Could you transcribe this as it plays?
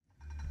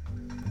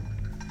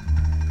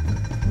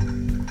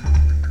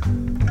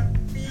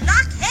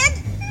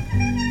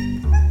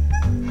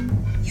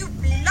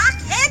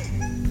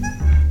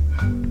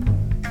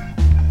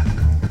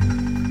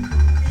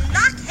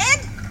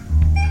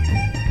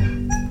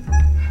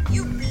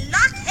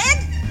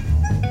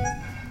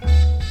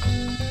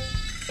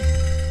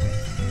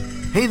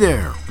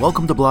there!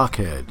 Welcome to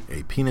Blockhead,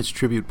 a Peanuts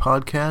tribute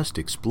podcast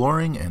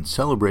exploring and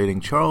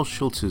celebrating Charles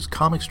Schulz's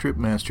comic strip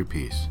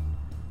masterpiece.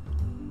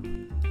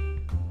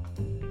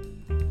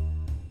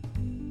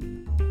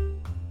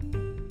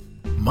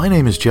 My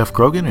name is Jeff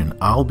Grogan, and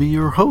I'll be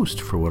your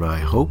host for what I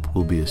hope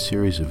will be a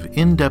series of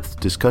in-depth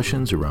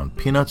discussions around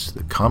Peanuts,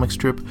 the comic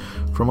strip,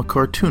 from a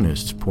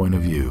cartoonist's point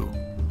of view.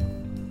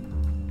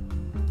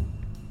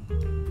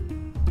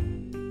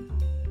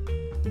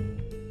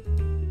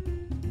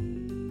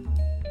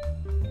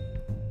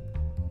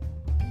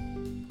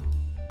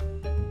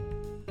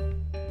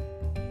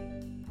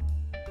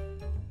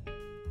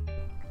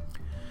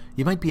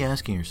 You might be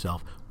asking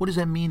yourself, what does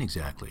that mean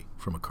exactly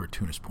from a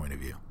cartoonist point of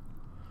view?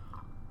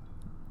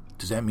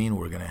 Does that mean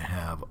we're going to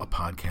have a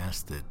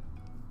podcast that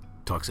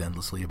talks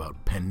endlessly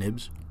about pen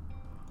nibs?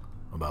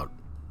 About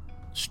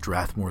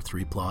Strathmore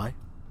 3-ply?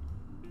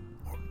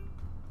 Or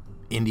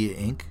India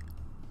ink?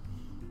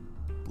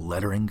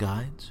 Lettering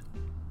guides?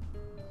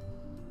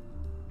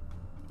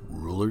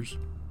 Rulers?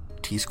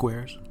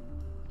 T-squares?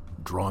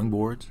 Drawing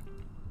boards?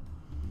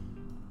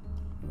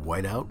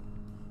 Whiteout?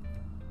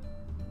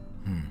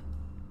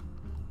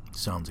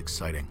 Sounds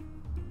exciting.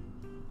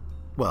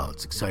 Well,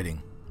 it's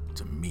exciting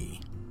to me.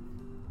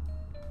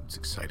 It's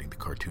exciting to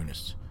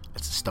cartoonists.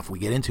 That's the stuff we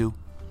get into.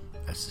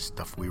 That's the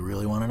stuff we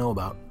really want to know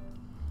about.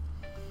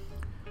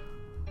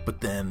 But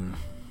then,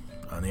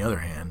 on the other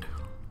hand,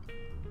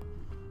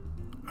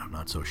 I'm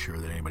not so sure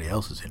that anybody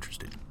else is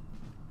interested.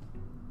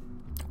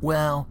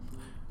 Well,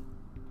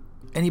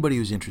 anybody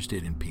who's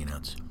interested in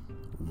Peanuts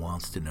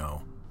wants to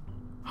know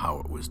how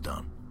it was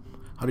done.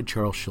 How did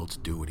Charles Schulz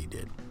do what he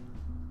did?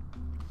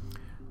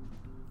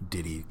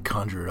 Did he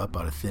conjure it up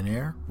out of thin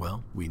air?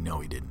 Well, we know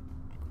he didn't.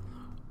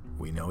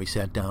 We know he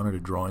sat down at a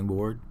drawing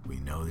board. We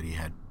know that he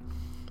had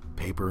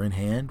paper in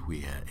hand.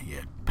 He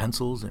had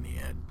pencils, and he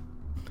had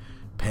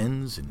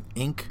pens and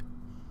ink.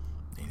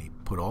 And he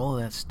put all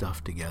of that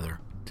stuff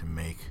together to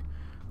make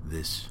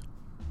this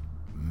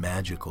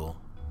magical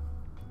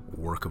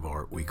work of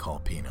art we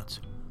call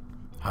Peanuts.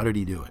 How did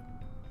he do it?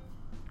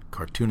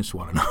 Cartoonists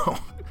want to know.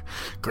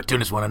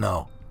 Cartoonists want to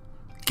know.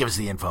 Give us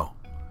the info.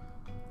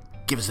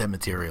 Give us that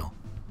material.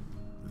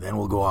 Then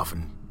we'll go off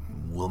and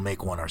we'll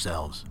make one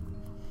ourselves.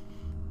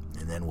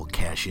 And then we'll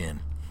cash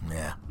in.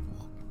 Yeah,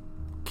 we'll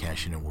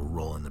cash in and we'll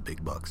roll in the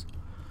big bucks.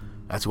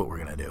 That's what we're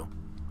going to do.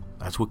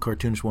 That's what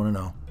cartoonists want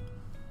to know.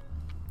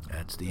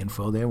 That's the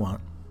info they want.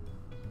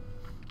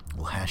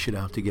 We'll hash it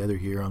out together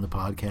here on the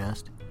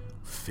podcast.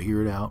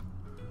 Figure it out.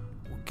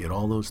 We'll get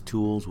all those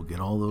tools. We'll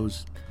get all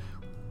those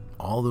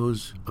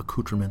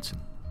accoutrements. And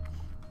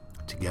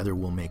together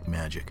we'll make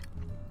magic.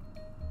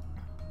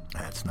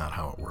 That's not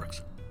how it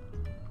works.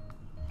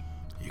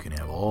 You can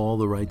have all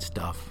the right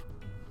stuff,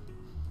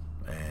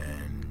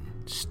 and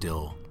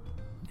still,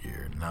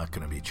 you're not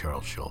going to be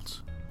Charles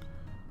Schulz.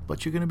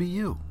 But you're going to be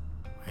you.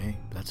 Hey,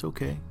 that's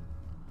okay.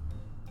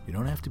 You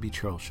don't have to be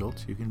Charles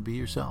Schulz. You can be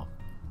yourself.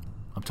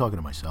 I'm talking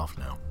to myself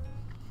now.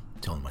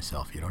 I'm telling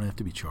myself, you don't have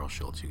to be Charles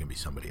Schulz. You can be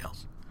somebody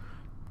else.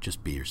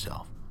 Just be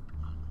yourself.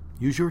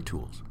 Use your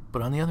tools.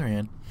 But on the other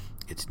hand,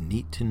 it's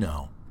neat to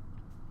know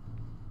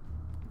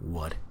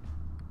what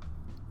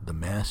the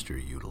master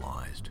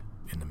utilized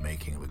in the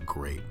making of a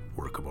great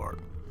work of art.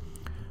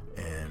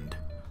 And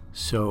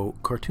so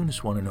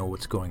cartoonists want to know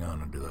what's going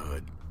on under the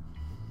hood.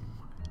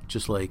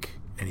 Just like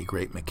any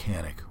great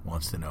mechanic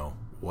wants to know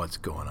what's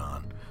going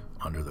on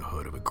under the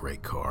hood of a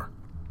great car.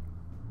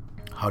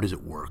 How does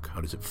it work? How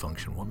does it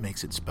function? What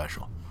makes it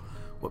special?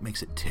 What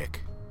makes it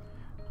tick?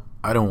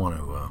 I don't want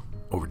to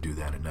overdo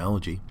that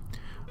analogy,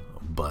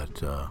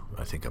 but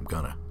I think I'm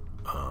gonna.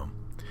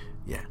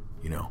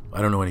 I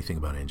don't know anything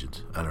about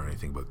engines. I don't know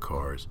anything about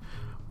cars.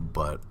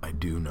 But I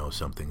do know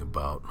something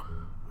about,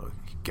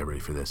 get ready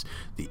for this,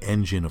 the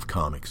engine of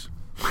comics.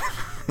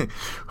 I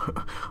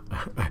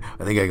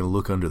think I can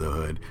look under the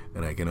hood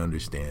and I can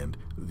understand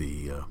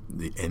the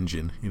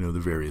engine, the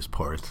various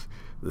parts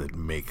that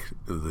make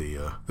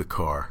the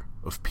car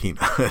of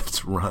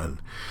Peanuts run.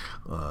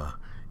 What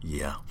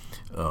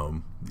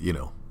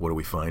do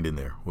we find in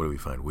there? What do we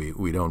find?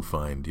 We don't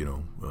find,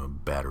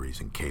 batteries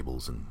and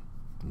cables and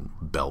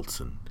belts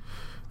and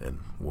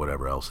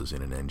whatever else is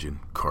in an engine,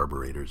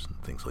 carburetors and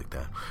things like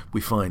that. We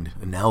find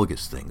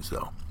analogous things,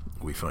 though.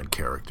 We find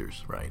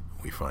characters, right?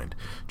 We find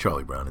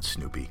Charlie Brown and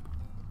Snoopy,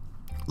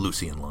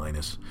 Lucy and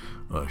Linus,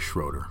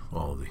 Schroeder,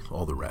 all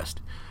the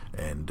rest.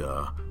 And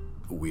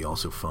we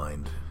also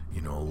find,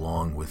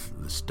 along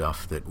with the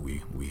stuff that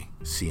we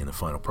see in the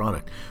final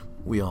product,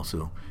 we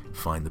also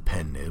find the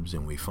pen nibs,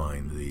 and we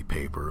find the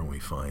paper, and we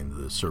find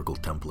the circle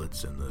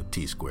templates and the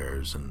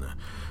T-squares and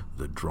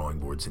the drawing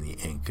boards and the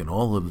ink and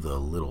all of the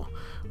little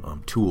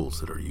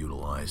tools that are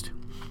utilized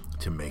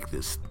to make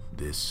this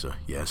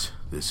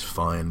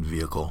fine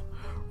vehicle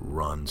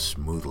run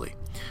smoothly.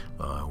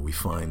 We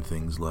find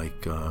things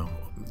like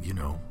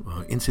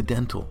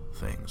incidental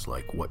things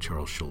like what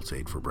Charles Schulz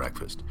ate for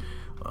breakfast.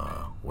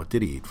 What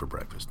did he eat for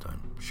breakfast?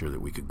 I'm sure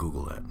that we could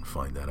Google that and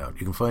find that out.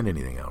 You can find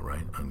anything out,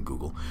 right, on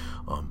Google.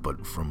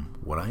 But from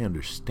what I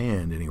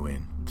understand, anyway,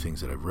 and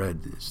things that I've read,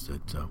 is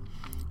that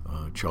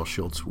Charles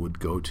Schulz would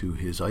go to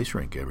his ice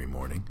rink every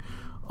morning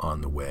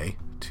on the way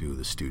to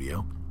the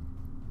studio,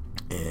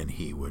 and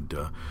he would,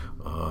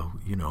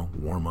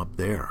 warm up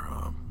there,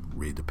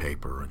 read the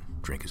paper and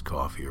drink his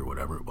coffee or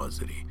whatever it was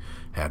that he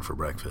had for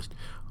breakfast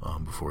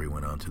before he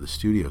went on to the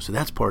studio. So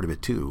that's part of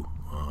it too.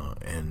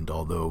 And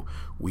although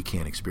we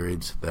can't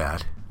experience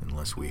that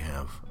unless we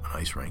have an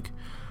ice rink,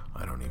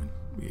 I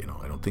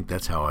don't think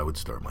that's how I would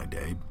start my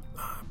day.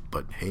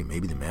 But hey,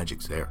 maybe the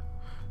magic's there.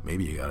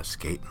 Maybe you got to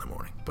skate in the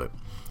morning. But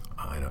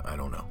I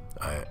don't know.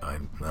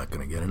 I'm not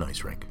going to get an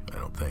ice rink, I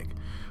don't think.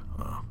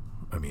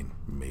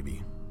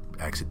 Maybe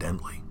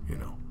accidentally,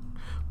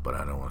 but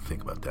I don't want to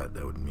think about that.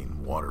 That would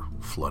mean water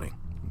flooding,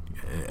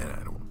 and I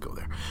don't want to go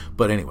there.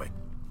 But anyway,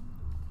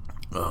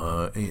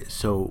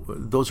 so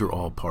those are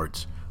all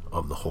parts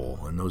of the whole,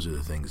 and those are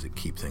the things that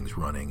keep things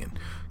running and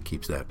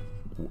keeps that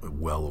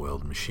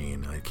well-oiled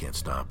machine. I can't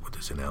stop with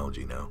this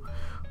analogy now.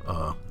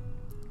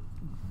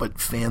 But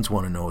fans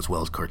want to know as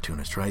well as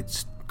cartoonists,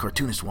 right?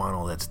 Cartoonists want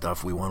all that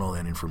stuff. We want all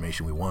that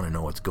information. We want to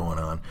know what's going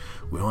on.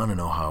 We want to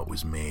know how it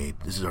was made.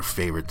 This is our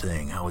favorite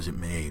thing. How was it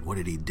made? What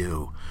did he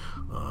do?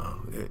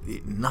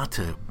 Not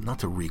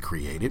to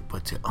recreate it,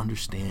 but to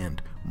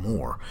understand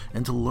more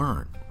and to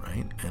learn,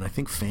 right? And I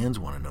think fans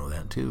want to know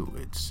that too.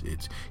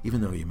 It's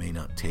even though you may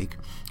not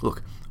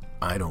look,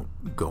 I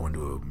don't go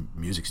into a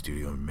music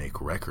studio and make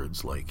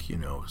records like,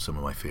 some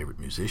of my favorite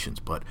musicians,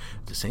 but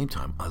at the same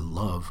time, I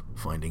love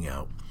finding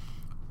out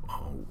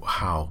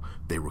how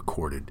they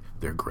recorded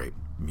their great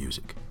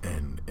music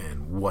and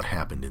what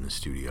happened in the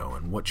studio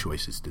and what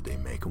choices did they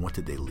make and what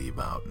did they leave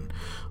out and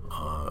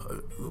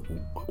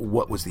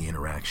what was the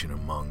interaction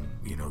among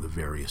the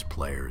various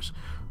players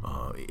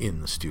in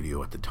the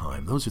studio at the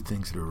time. Those are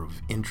things that are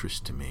of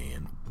interest to me,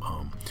 and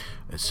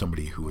as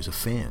somebody who is a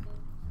fan.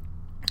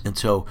 And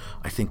so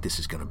I think this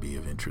is going to be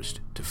of interest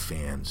to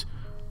fans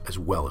as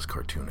well as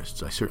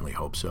cartoonists. I certainly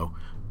hope so,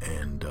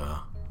 and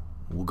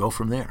we'll go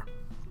from there.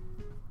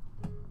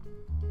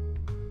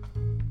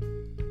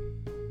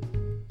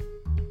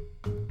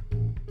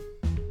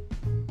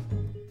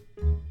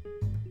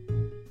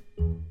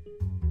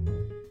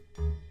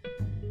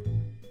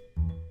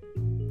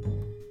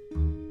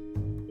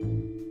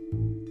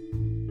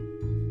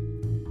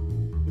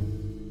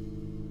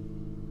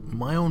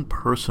 My own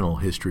personal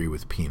history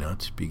with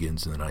Peanuts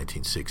begins in the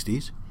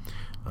 1960s,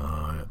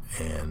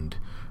 and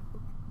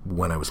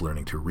when I was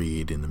learning to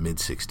read in the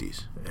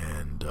mid-60s.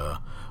 And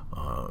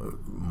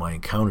my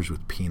encounters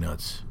with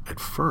Peanuts at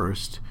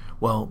first,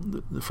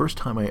 the first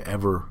time I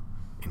ever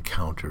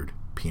encountered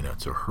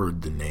Peanuts or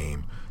heard the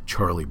name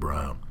Charlie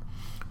Brown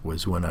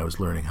was when I was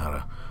learning how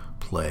to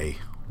play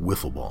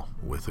wiffle ball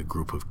with a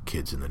group of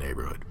kids in the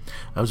neighborhood.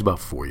 I was about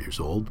 4 years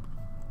old,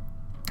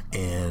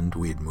 and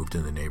we had moved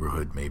in the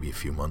neighborhood maybe a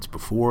few months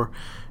before,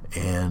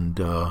 and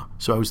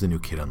so I was the new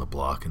kid on the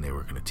block, and they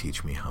were going to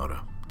teach me how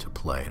to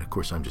play. And of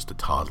course, I'm just a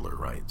toddler,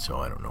 right? So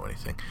I don't know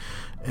anything,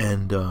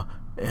 and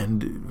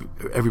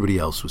everybody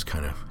else was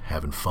kind of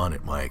having fun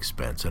at my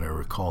expense, and I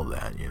recall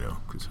that,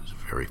 because it was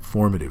a very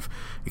formative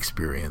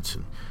experience,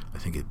 and I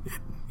think it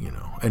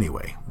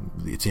anyway,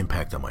 its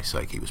impact on my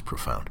psyche was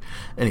profound.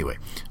 Anyway,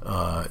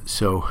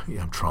 so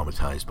I'm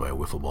traumatized by a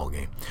wiffle ball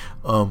game.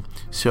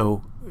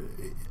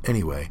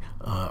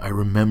 I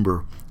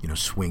remember,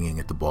 swinging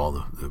at the ball,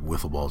 the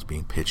wiffle balls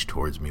being pitched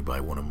towards me by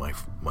one of my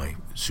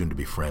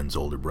soon-to-be friend's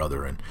older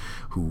brother, and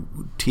who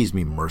teased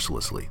me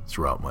mercilessly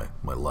throughout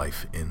my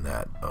life in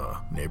that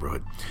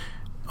neighborhood.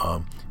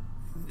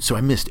 So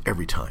I missed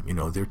every time.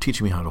 They were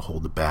teaching me how to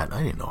hold the bat.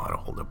 I didn't know how to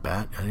hold a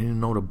bat. I didn't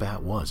know what a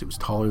bat was. It was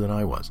taller than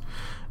I was.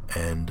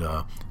 And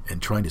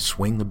trying to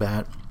swing the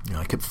bat,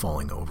 I kept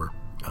falling over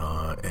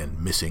and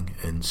missing.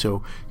 And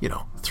so,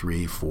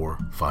 3, 4,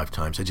 5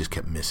 times, I just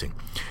kept missing.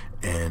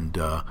 And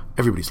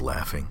everybody's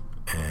laughing.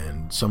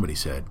 And somebody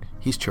said,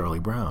 "He's Charlie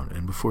Brown."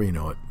 And before you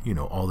know it,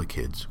 all the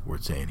kids were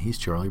saying, "He's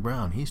Charlie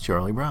Brown. He's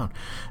Charlie Brown."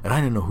 And I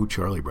didn't know who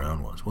Charlie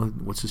Brown was. Well,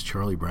 what's this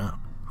Charlie Brown?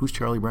 Who's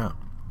Charlie Brown?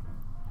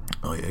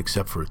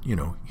 Except for,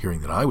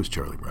 hearing that I was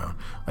Charlie Brown,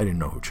 I didn't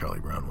know who Charlie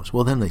Brown was.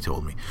 Well, then they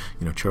told me,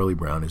 Charlie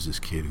Brown is this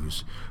kid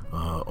who's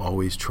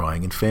always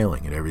trying and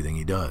failing at everything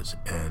he does.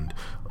 And,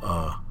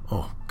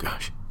 oh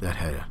gosh,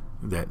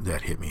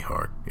 that hit me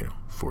hard,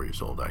 4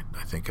 years old.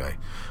 I think I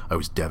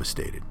was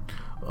devastated.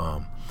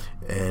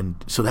 And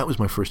so that was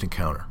my first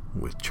encounter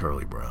with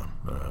Charlie Brown.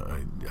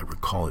 I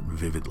recall it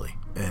vividly.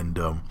 And,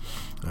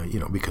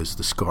 because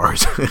the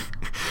scars,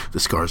 the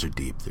scars are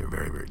deep. They're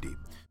very, very deep.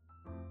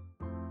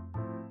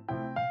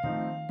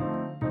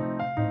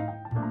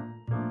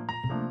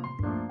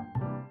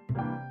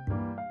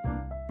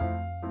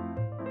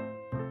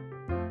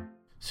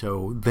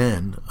 So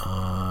then,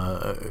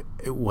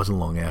 it wasn't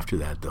long after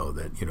that, though,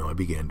 that I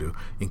began to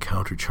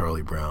encounter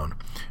Charlie Brown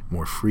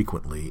more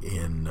frequently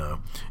in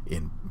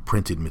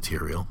printed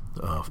material,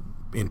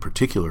 in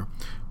particular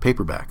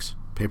paperbacks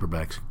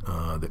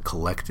that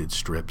collected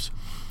strips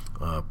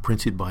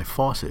printed by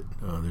Fawcett.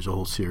 There's a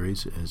whole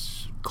series,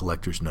 as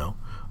collectors know,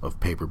 of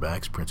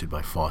paperbacks printed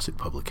by Fawcett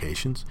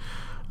Publications,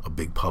 a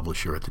big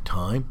publisher at the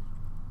time.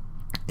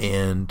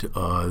 And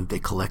they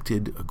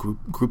collected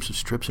groups of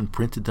strips and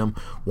printed them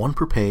one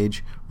per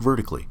page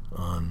vertically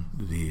on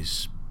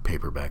these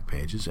paperback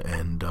pages.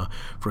 And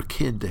for a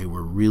kid, they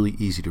were really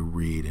easy to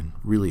read and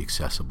really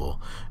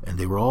accessible. And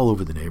they were all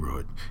over the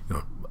neighborhood.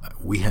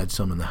 We had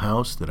some in the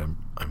house that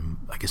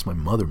I guess my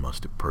mother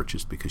must have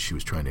purchased because she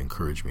was trying to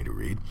encourage me to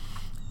read.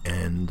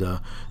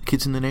 And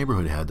kids in the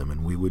neighborhood had them,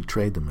 and we would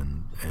trade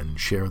them and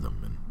share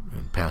them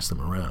and pass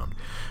them around.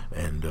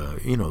 And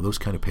those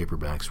kind of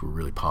paperbacks were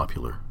really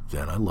popular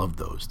then. I loved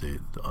those. There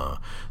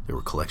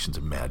were collections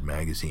of Mad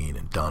Magazine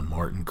and Don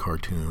Martin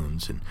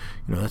cartoons, and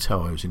that's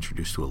how I was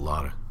introduced to a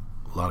lot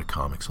of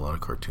comics, a lot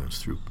of cartoons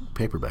through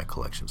paperback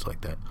collections like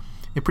that.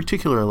 In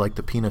particular, I liked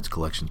the Peanuts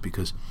collections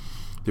because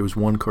there was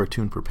one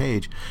cartoon per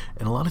page,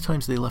 and a lot of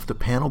times they left the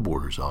panel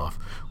borders off,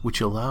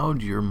 which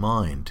allowed your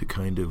mind to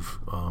kind of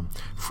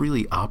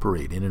freely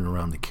operate in and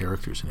around the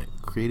characters, and it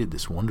created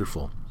this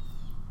wonderful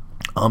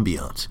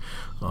ambiance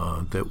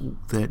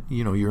that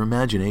your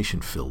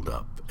imagination filled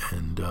up,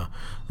 and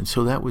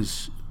so that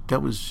was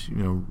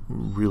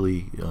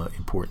really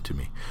important to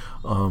me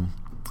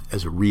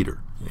as a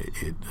reader.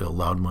 It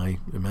allowed my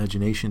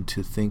imagination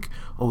to think,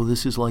 oh,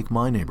 this is like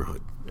my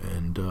neighborhood,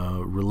 and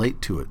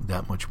relate to it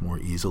that much more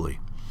easily.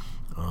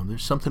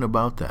 There's something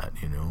about that,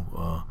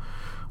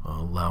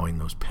 allowing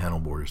those panel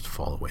borders to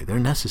fall away. They're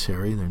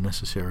necessary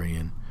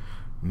in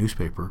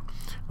newspaper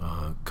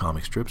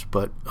comic strips,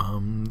 but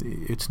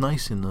it's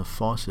nice in the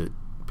Fawcett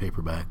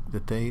paperback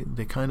that they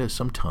kind of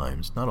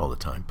sometimes, not all the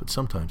time, but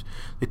sometimes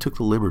they took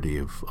the liberty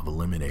of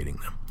eliminating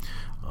them.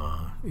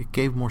 It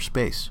gave more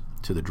space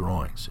to the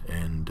drawings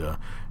and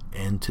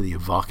to the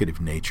evocative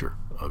nature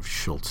of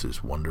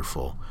Schulz's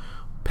wonderful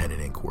pen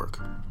and ink work.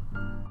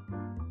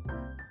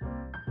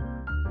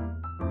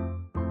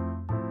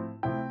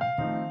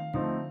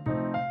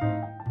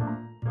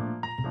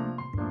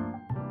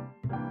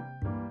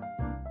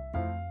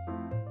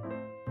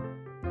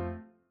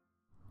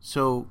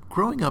 So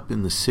growing up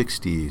in the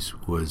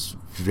 60s was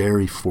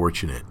very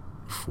fortunate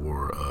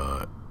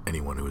for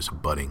anyone who was a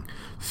budding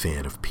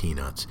fan of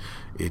Peanuts.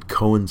 It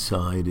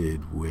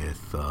coincided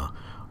with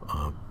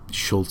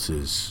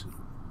Schulz's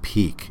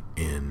peak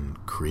in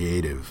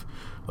creative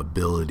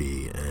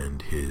ability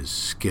and his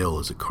skill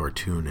as a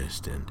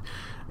cartoonist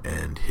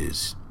and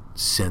his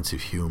sense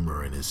of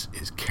humor and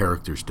his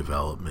character's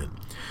development.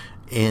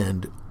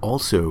 And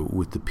also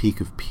with the peak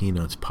of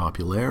Peanuts'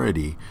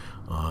 popularity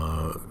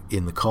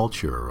in the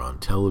culture, on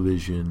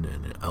television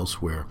and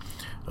elsewhere.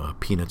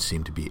 Peanuts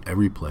seemed to be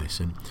every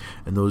place. And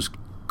those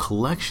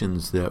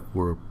collections that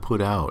were put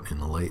out in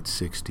the late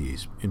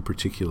 60s, in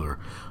particular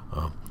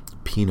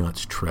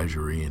Peanuts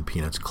Treasury and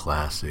Peanuts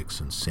Classics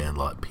and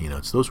Sandlot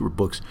Peanuts, those were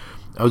books.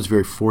 I was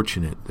very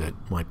fortunate that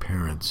my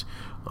parents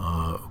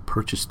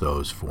purchased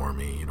those for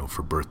me,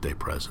 for birthday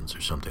presents or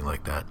something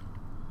like that.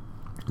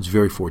 I was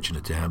very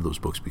fortunate to have those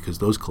books because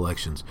those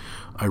collections,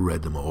 I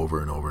read them over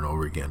and over and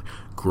over again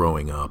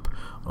growing up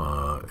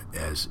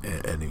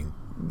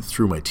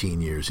through my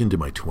teen years, into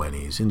my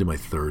 20s, into my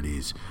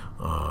 30s.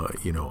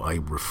 I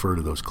refer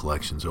to those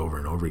collections over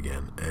and over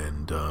again,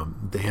 and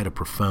they had a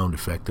profound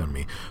effect on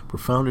me,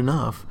 profound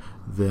enough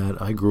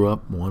that I grew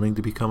up wanting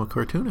to become a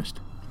cartoonist.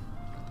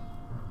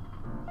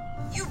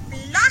 You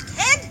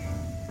blockhead!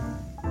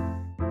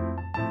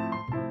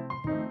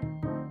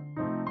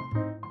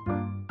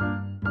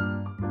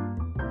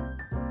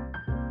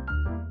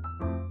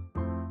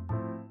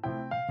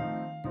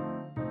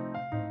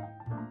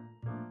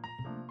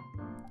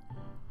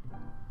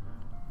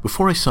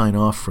 Before I sign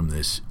off from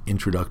this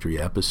introductory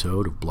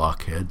episode of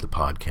Blockhead, the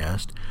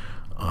podcast,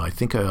 I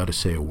think I ought to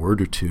say a word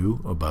or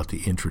two about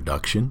the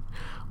introduction,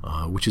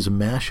 which is a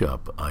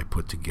mashup I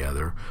put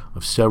together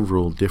of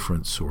several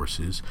different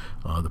sources.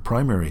 The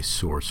primary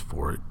source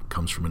for it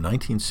comes from a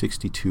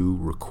 1962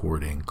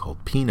 recording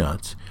called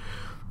Peanuts,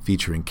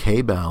 featuring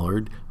Kay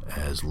Ballard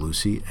as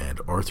Lucy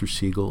and Arthur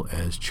Siegel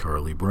as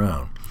Charlie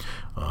Brown.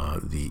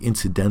 The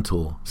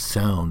incidental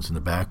sounds in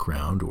the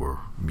background,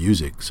 or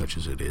music such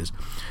as it is,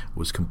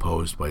 was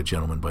composed by a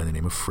gentleman by the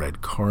name of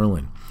Fred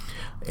Carlin.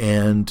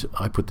 And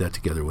I put that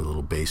together with a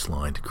little bass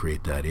line to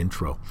create that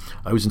intro.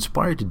 I was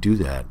inspired to do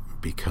that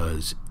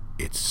because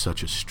it's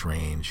such a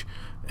strange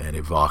and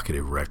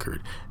evocative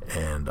record,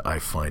 and I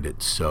find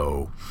it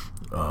so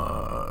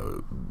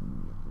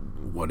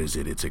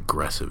it's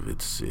aggressive.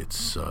 It's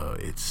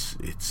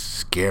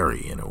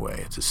scary in a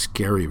way. It's a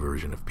scary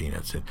version of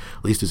Peanuts. And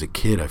at least as a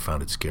kid, I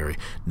found it scary.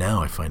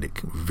 Now I find it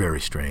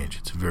very strange.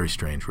 It's a very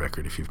strange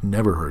record. If you've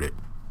never heard it,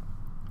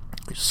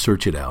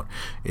 search it out.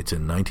 It's a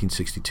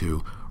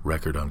 1962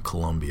 record on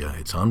Columbia.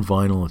 It's on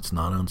vinyl. It's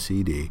not on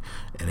CD,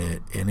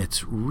 and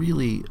it's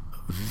really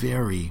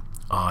very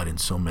odd in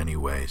so many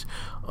ways.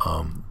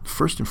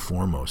 First and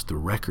foremost, the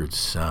record's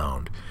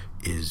sound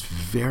is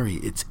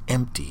it's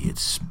empty,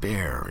 it's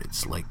spare,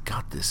 it's like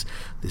got this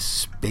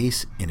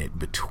space in it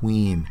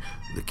between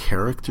the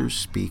characters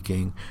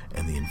speaking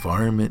and the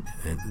environment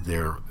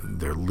they're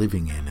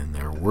living in and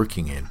they're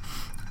working in.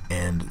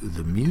 And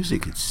the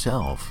music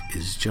itself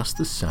is just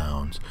the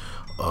sounds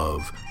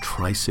of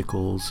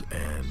tricycles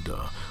and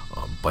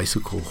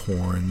bicycle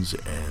horns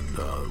and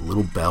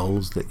little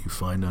bells that you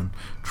find on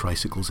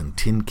tricycles, and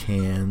tin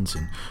cans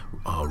and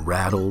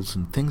rattles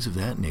and things of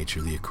that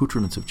nature. The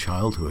accoutrements of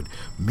childhood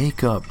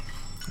make up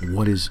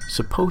what is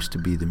supposed to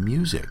be the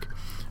music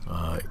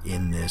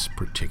in this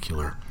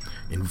particular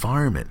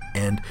environment.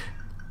 And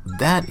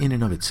that in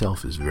and of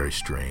itself is very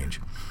strange,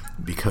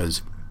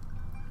 because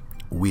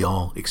we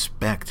all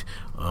expect,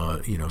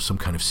 some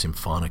kind of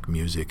symphonic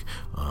music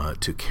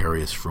to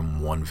carry us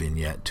from one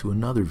vignette to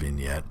another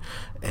vignette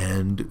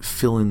and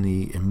fill in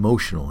the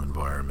emotional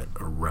environment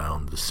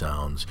around the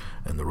sounds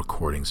and the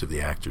recordings of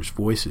the actors'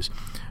 voices.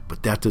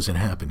 But that doesn't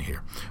happen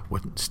here.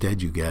 What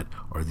instead you get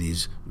are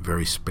these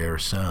very spare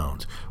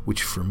sounds,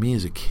 which for me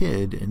as a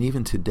kid, and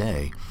even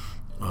today,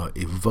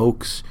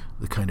 evokes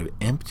the kind of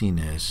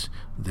emptiness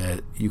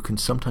that you can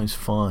sometimes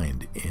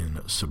find in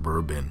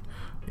suburban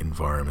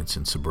environments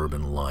and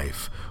suburban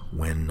life,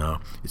 when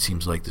it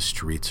seems like the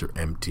streets are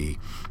empty,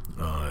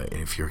 and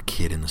if you're a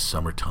kid in the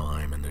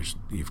summertime and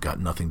you've got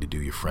nothing to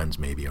do, your friends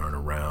maybe aren't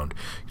around,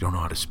 you don't know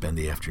how to spend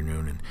the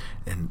afternoon,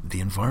 and the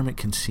environment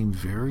can seem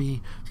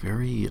very,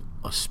 very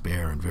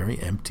spare and very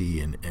empty,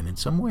 and in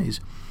some ways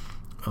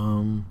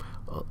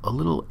a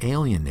little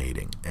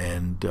alienating.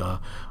 And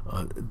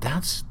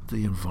that's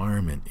the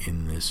environment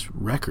in this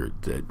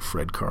record that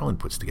Fred Karlin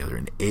puts together,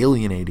 an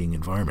alienating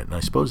environment. And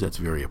I suppose that's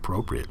very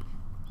appropriate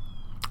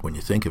when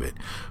you think of it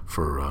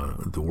for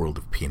the world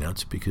of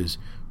Peanuts, because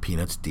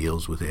Peanuts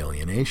deals with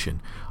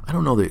alienation. I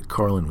don't know that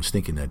Karlin was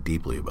thinking that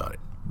deeply about it,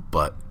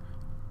 but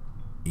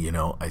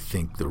I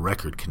think the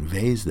record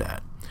conveys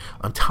that.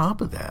 On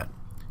top of that,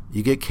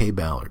 you get Kay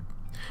Ballard.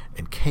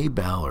 And Kay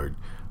Ballard,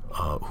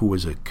 who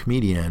was a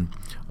comedian,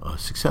 a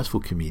successful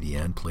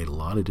comedian, played a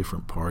lot of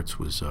different parts,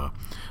 was a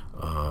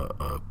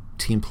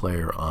team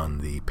player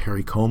on the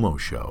Perry Como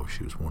show.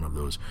 She was one of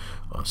those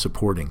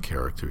supporting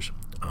characters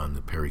on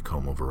the Perry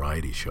Como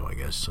variety show, I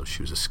guess. So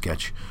she was a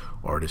sketch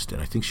artist, and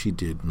I think she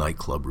did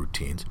nightclub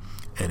routines.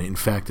 And in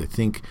fact, I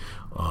think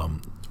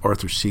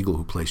Arthur Siegel,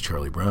 who plays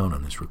Charlie Brown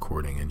on this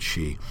recording, and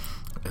she,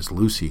 as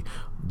Lucy,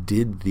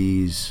 did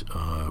these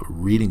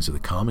readings of the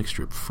comic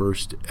strip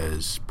first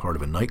as part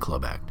of a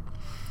nightclub act.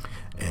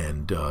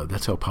 And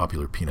that's how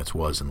popular Peanuts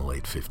was in the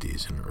late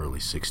 50s and early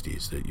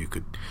 60s, that you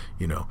could,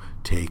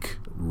 take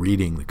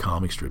reading the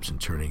comic strips and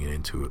turn it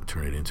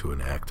into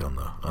an act on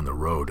the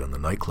road, on the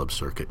nightclub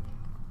circuit,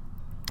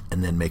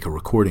 and then make a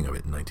recording of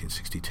it in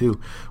 1962,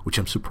 which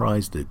I'm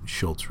surprised that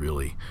Schultz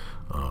really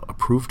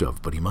approved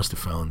of, but he must have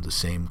found the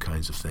same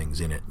kinds of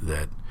things in it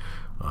that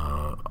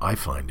I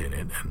find in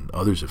it and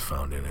others have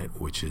found in it,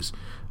 which is,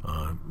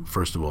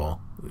 first of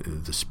all,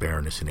 the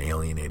spareness and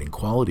alienating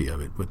quality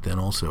of it, but then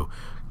also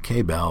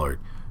Kay Ballard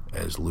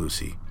as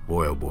Lucy.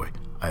 Boy, oh boy,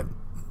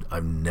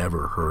 I've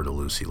never heard a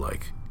Lucy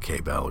like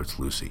Kay Ballard's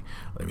Lucy.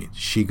 I mean,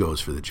 she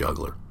goes for the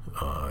juggler.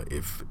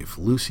 If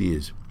Lucy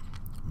is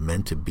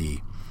meant to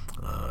be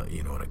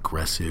an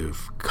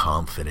aggressive,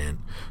 confident,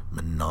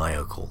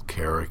 maniacal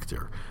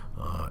character,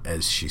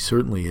 as she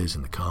certainly is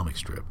in the comic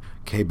strip,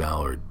 Kay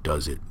Ballard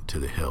does it to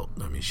the hilt.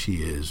 I mean,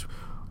 she is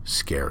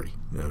scary.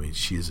 I mean,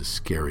 she is a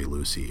scary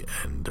Lucy,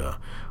 and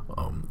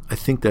I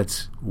think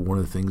that's one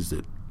of the things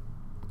that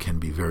can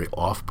be very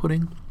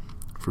off-putting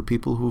for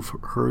people who've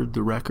heard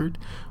the record.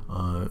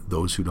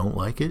 Those who don't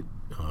like it,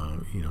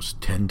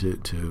 tend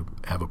to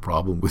have a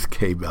problem with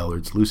Kay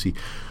Ballard's Lucy.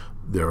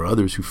 There are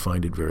others who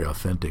find it very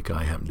authentic.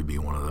 I happen to be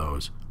one of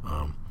those.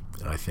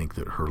 I think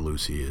that her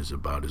Lucy is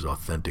about as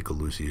authentic a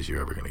Lucy as you're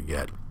ever going to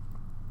get,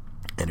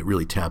 and it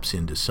really taps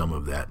into some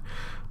of that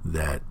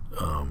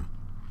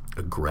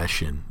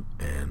aggression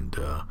and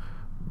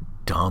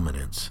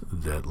dominance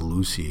that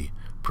Lucy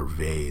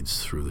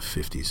pervades through the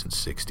 50s and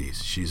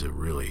 60s. She's a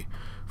really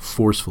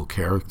forceful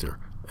character,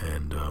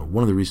 and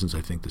one of the reasons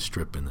I think the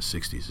strip in the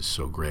 60s is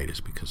so great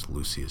is because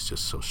Lucy is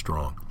just so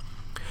strong.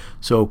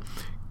 So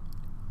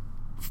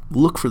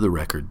look for the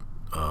record.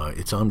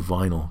 It's on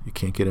vinyl. You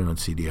can't get it on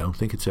CD. I don't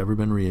think it's ever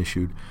been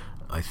reissued.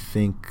 I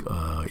think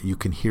you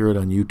can hear it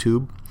on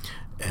YouTube,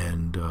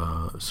 and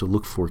so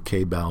look for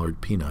Kay Ballard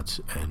Peanuts,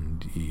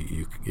 and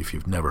if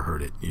you've never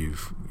heard it, you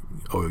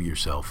owe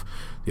yourself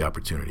the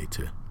opportunity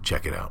to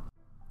check it out.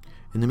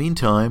 In the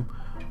meantime,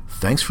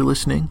 thanks for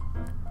listening.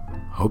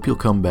 Hope you'll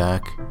come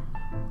back.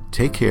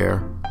 Take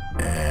care,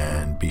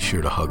 and be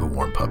sure to hug a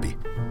warm puppy.